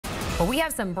Well, we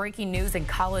have some breaking news in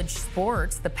college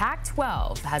sports. The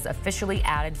Pac-12 has officially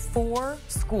added 4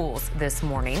 schools this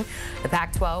morning. The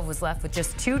Pac-12 was left with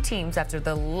just 2 teams after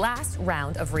the last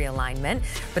round of realignment,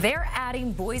 but they are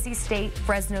adding Boise State,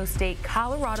 Fresno State,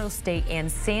 Colorado State,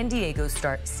 and San Diego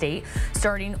State,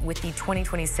 starting with the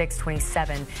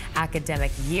 2026-27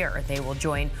 academic year. They will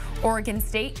join Oregon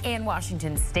State and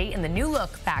Washington State in the new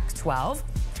look Pac-12.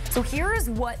 So here is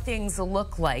what things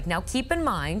look like. Now, keep in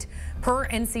mind, per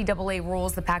NCAA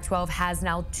rules, the Pac-12 has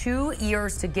now 2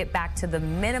 years to get back to the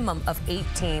minimum of 8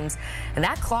 teams, and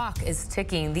that clock is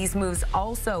ticking. These moves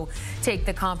also take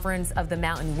the Conference of the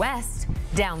Mountain West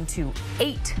down to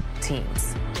 8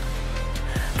 teams.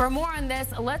 For more on this,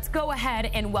 let's go ahead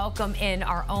and welcome in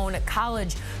our own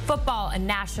college football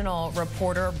national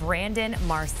reporter, Brandon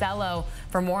Marcello.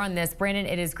 For more on this, Brandon,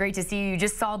 it is great to see you. You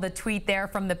just saw the tweet there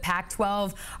from the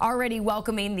Pac-12 already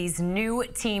welcoming these new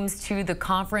teams to the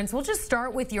conference. We'll just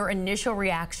start with your initial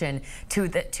reaction to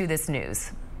this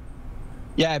news.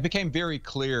 Yeah, it became very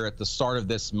clear at the start of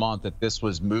this month that this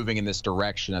was moving in this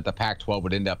direction, that the Pac-12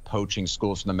 would end up poaching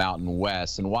schools from the Mountain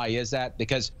West. And why is that?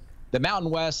 Because the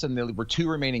Mountain West and the 2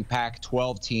 remaining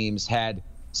Pac-12 teams had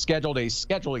scheduled a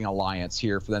scheduling alliance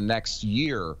here for the next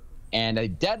year, and a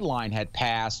deadline had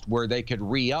passed where they could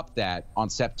re-up that on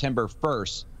September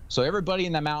 1st. So everybody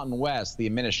in the Mountain West, the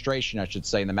administration, I should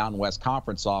say, in the Mountain West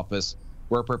Conference office,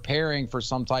 were preparing for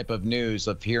some type of news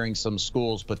of hearing some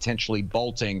schools potentially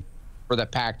bolting for the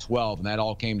Pac-12, and that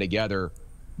all came together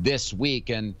this week.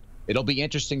 And it'll be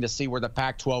interesting to see where the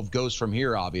Pac-12 goes from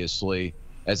here, obviously,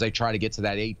 as they try to get to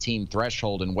that 8-team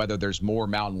threshold, and whether there's more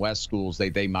Mountain West schools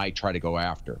they might try to go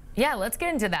after. Yeah, let's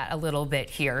get into that a little bit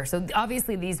here. So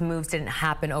obviously these moves didn't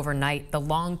happen overnight. The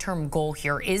long-term goal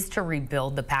here is to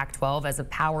rebuild the Pac-12 as a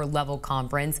power level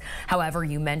conference. However,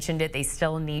 you mentioned it, they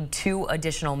still need 2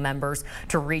 additional members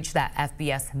to reach that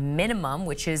FBS minimum,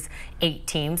 which is 8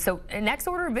 teams. So next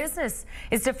order of business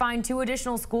is to find 2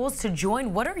 additional schools to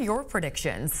join. What are your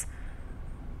predictions?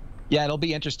 Yeah, it'll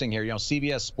be interesting here. You know,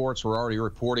 CBS Sports were already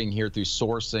reporting here through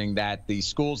sourcing that the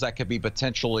schools that could be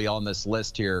potentially on this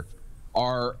list here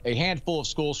are a handful of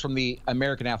schools from the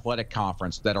American Athletic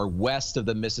Conference that are west of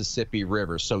the Mississippi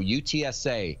River. So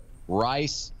UTSA,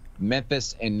 Rice,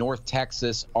 Memphis, and North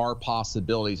Texas are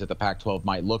possibilities that the Pac-12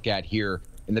 might look at here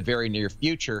in the very near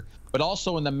future. But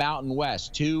also in the Mountain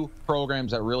West, 2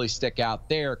 programs that really stick out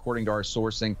there, according to our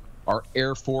sourcing, are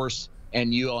Air Force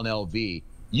and UNLV.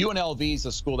 UNLV is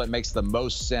a school that makes the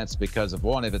most sense because of,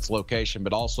 one, of its location,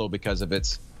 but also because of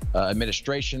its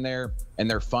administration there and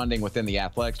their funding within the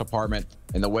athletics department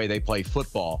and the way they play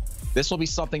football. This will be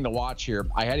something to watch here.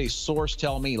 I had a source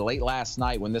tell me late last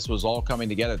night when this was all coming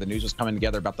together, the news was coming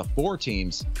together about the 4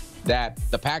 teams, that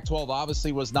the Pac-12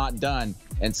 obviously was not done,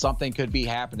 and something could be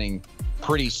happening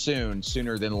pretty soon,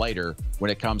 sooner than later, when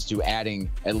it comes to adding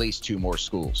at least 2 more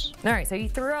schools. All right, so you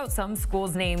threw out some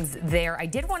schools' names there. I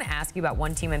did want to ask you about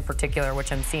one team in particular,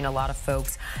 which I'm seeing a lot of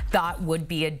folks thought would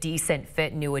be a decent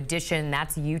fit, new addition.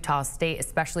 That's Utah State,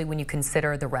 especially when you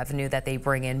consider the revenue that they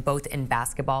bring in, both in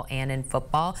basketball and in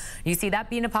football. Do you see that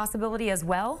being a possibility as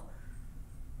well?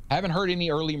 I haven't heard any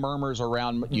early murmurs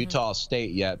around Utah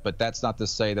State yet, but that's not to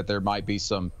say that there might be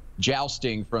some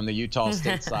jousting from the Utah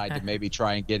State side to maybe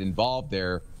try and get involved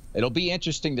there. It'll be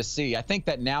interesting to see. I think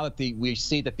that now that we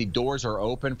see that the doors are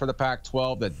open for the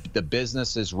Pac-12, that the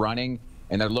business is running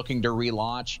and they're looking to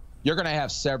relaunch, you're going to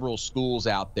have several schools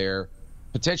out there,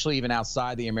 potentially even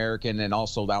outside the American and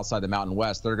also outside the Mountain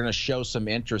West, that are going to show some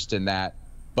interest in that.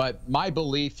 But my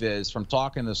belief is, from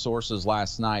talking to sources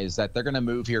last night, is that they're going to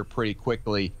move here pretty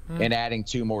quickly in adding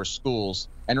 2 more schools.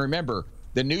 And remember,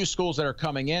 the new schools that are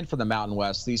coming in from the Mountain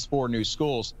West, these 4 new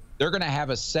schools, they're going to have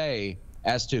a say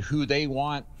as to who they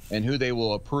want and who they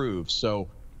will approve. So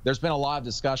there's been a lot of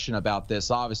discussion about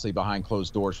this, obviously, behind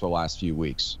closed doors for the last few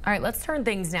weeks. All right, let's turn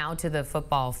things now to the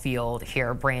football field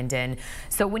here, Brandon.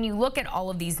 So when you look at all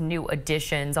of these new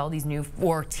additions, all these new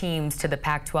 4 teams to the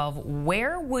Pac-12,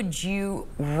 where would you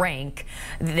rank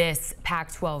this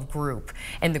Pac-12 group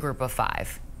in the group of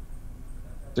 5?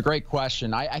 It's a great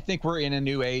question. I think we're in a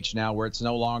new age now where it's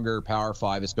no longer Power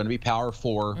 5. It's going to be Power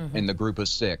 4 in the group of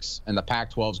 6, and the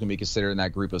Pac-12 is going to be considered in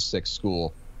that group of 6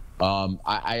 school.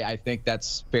 I think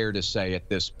that's fair to say at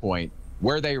this point.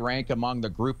 Where they rank among the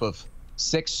group of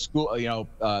 6 school,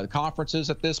 conferences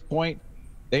at this point,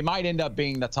 they might end up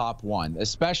being the top 1,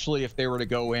 especially if they were to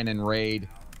go in and raid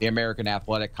the American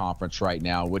Athletic Conference right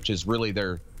now, which is really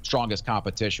their strongest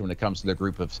competition when it comes to the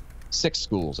group of 6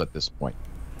 schools at this point.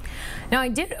 Now, I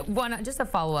did want to, just a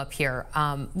follow up here.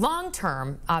 Long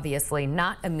term, obviously,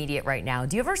 not immediate right now.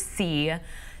 Do you ever see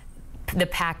the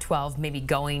Pac-12 maybe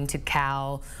going to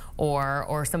Cal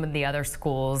or some of the other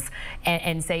schools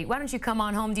and say, why don't you come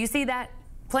on home? Do you see that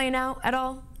playing out at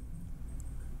all?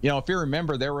 You know, if you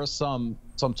remember, there was some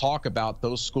talk about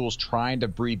those schools trying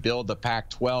to rebuild the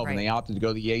Pac-12, and they opted to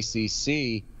go to the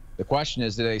ACC. The question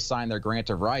is, did they sign their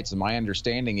grant of rights? And my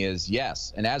understanding is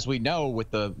yes. And as we know, with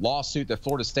the lawsuit that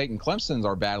Florida State and Clemson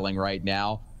are battling right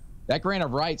now, that grant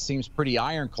of rights seems pretty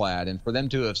ironclad. And for them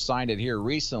to have signed it here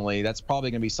recently, that's probably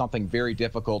going to be something very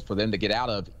difficult for them to get out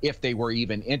of if they were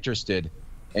even interested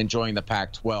in joining the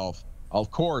Pac-12. Of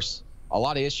course, a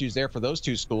lot of issues there for those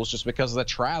two schools just because of the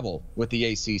travel with the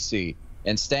ACC.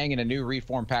 And staying in a new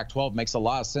reformed Pac-12 makes a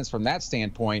lot of sense from that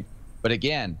standpoint. But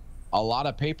again, a lot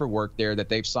of paperwork there that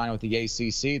they've signed with the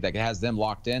ACC that has them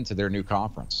locked into their new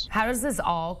conference. How does this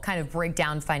all kind of break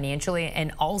down financially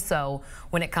and also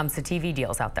when it comes to TV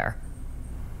deals out there?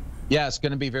 Yeah, it's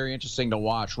going to be very interesting to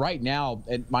watch. Right now,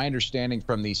 my understanding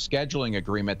from the scheduling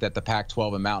agreement that the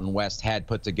Pac-12 and Mountain West had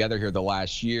put together here the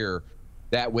last year,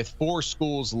 that with 4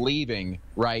 schools leaving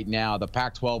right now, the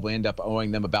Pac-12 will end up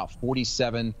owing them about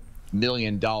 $47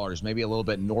 million, maybe a little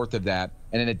bit north of that.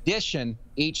 And in addition,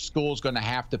 each school is going to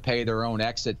have to pay their own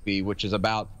exit fee, which is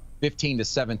about $15 to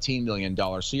 $17 million.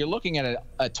 So you're looking at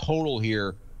a total here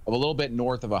of a little bit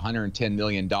north of $110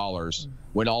 million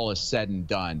when all is said and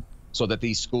done, so that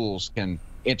these schools can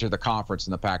enter the conference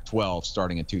in the Pac-12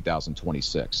 starting in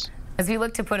 2026. As we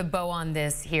look to put a bow on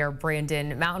this here,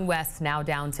 Brandon, Mountain West now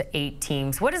down to 8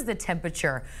 teams. What is the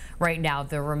temperature right now,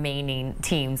 the remaining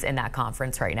teams in that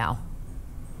conference right now?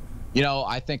 You know,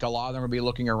 I think a lot of them will be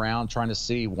looking around trying to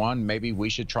see, one, maybe we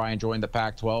should try and join the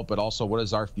Pac-12, but also what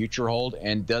does our future hold?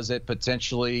 And does it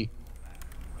potentially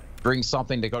bring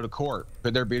something to go to court?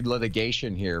 Could there be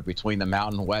litigation here between the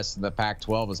Mountain West and the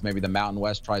Pac-12 as maybe the Mountain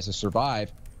West tries to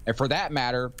survive? And for that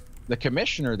matter, the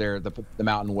commissioner there, the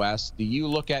Mountain West, do you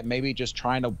look at maybe just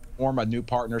trying to form a new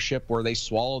partnership where they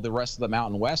swallow the rest of the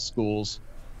Mountain West schools,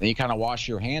 and you kind of wash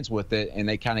your hands with it, and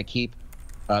they kind of keep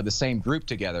the same group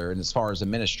together, and as far as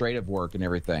administrative work and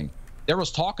everything? There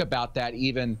was talk about that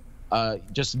even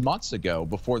just months ago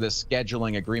before this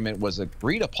scheduling agreement was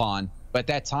agreed upon. But at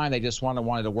that time, they just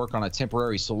wanted to work on a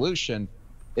temporary solution.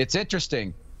 It's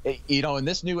interesting, you know, in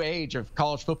this new age of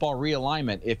college football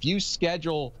realignment, if you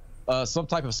schedule some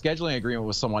type of scheduling agreement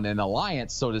with someone, an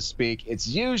alliance, so to speak, it's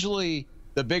usually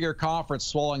the bigger conference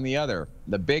swallowing the other.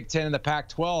 The Big Ten and the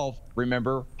Pac-12,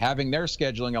 remember, having their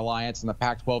scheduling alliance, and the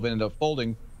Pac-12 ended up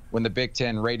folding when the Big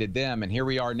Ten raided them. And here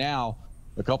we are now,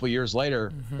 a couple years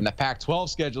later, in the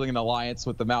Pac-12 scheduling an alliance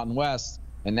with the Mountain West,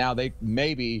 and now they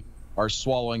maybe are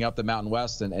swallowing up the Mountain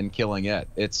West and killing it.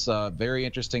 It's very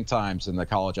interesting times in the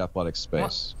college athletics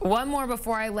space. One more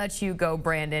before I let you go,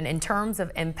 Brandon. In terms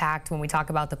of impact, when we talk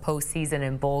about the postseason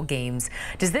and bowl games,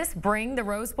 does this bring the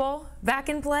Rose Bowl back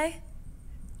in play?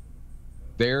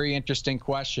 Very interesting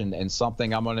question, and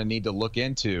something I'm going to need to look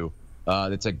into.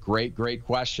 That's a great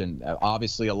question.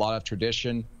 Obviously, a lot of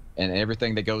tradition and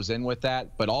everything that goes in with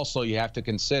that, but also you have to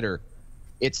consider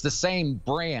it's the same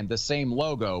brand, the same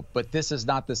logo, but this is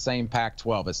not the same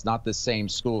Pac-12. It's not the same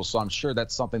school. So I'm sure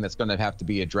that's something that's going to have to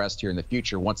be addressed here in the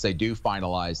future once they do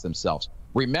finalize themselves.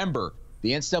 Remember,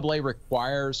 the NCAA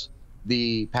requires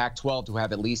the Pac-12 to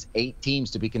have at least 8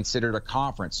 teams to be considered a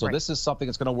conference. So this is something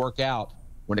that's going to work out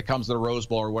when it comes to the Rose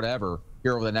Bowl or whatever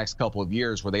here over the next couple of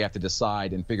years, where they have to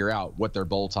decide and figure out what their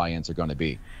bowl tie-ins are going to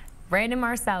be. Brandon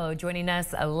Marcello joining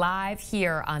us live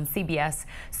here on CBS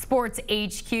Sports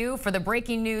HQ for the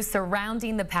breaking news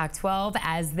surrounding the Pac-12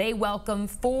 as they welcome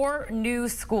 4 new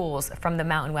schools from the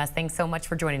Mountain West. Thanks so much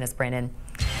for joining us, Brandon.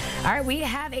 All right, we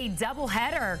have a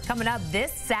doubleheader coming up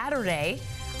this Saturday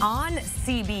on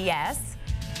CBS.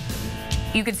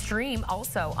 You could stream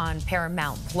also on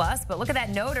Paramount Plus, but look at that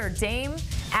Notre Dame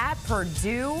at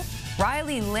Purdue.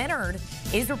 Riley Leonard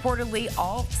is reportedly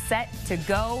all set to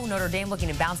go. Notre Dame looking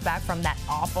to bounce back from that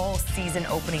awful season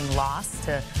opening loss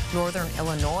to Northern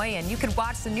Illinois. And you could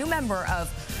watch the new member of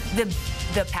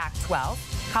the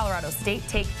Pac-12, Colorado State,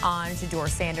 take on Shedeur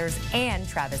Sanders and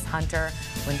Travis Hunter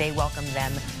when they welcome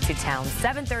them to town,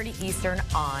 7:30 Eastern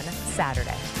on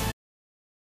Saturday.